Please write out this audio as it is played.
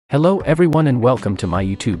Hello everyone and welcome to my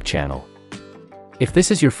YouTube channel. If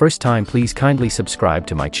this is your first time, please kindly subscribe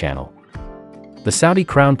to my channel. The Saudi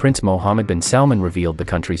Crown Prince Mohammed bin Salman revealed the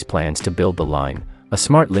country's plans to build the Line, a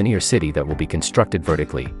smart linear city that will be constructed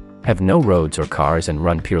vertically, have no roads or cars and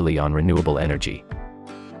run purely on renewable energy.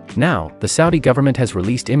 Now, the Saudi government has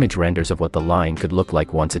released image renders of what the line could look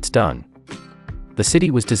like once it's done. The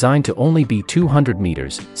city was designed to only be 200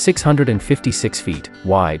 meters, 656 feet,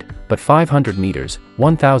 wide, but 500 meters,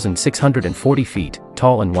 1,640 feet,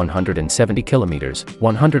 tall and 170 kilometers,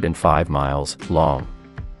 105 miles, long.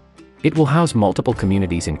 It will house multiple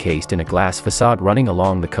communities encased in a glass facade running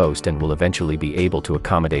along the coast and will eventually be able to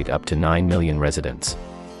accommodate up to 9 million residents.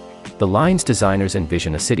 The line's designers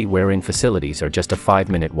envision a city wherein facilities are just a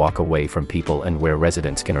 5-minute walk away from people and where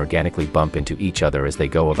residents can organically bump into each other as they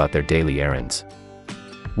go about their daily errands.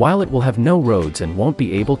 While it will have no roads and won't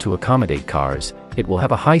be able to accommodate cars, it will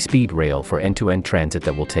have a high-speed rail for end-to-end transit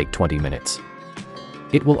that will take 20 minutes.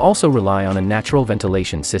 It will also rely on a natural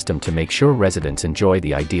ventilation system to make sure residents enjoy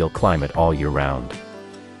the ideal climate all year round.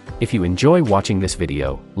 If you enjoy watching this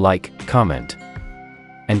video, like, comment,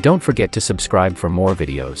 and don't forget to subscribe for more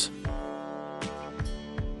videos.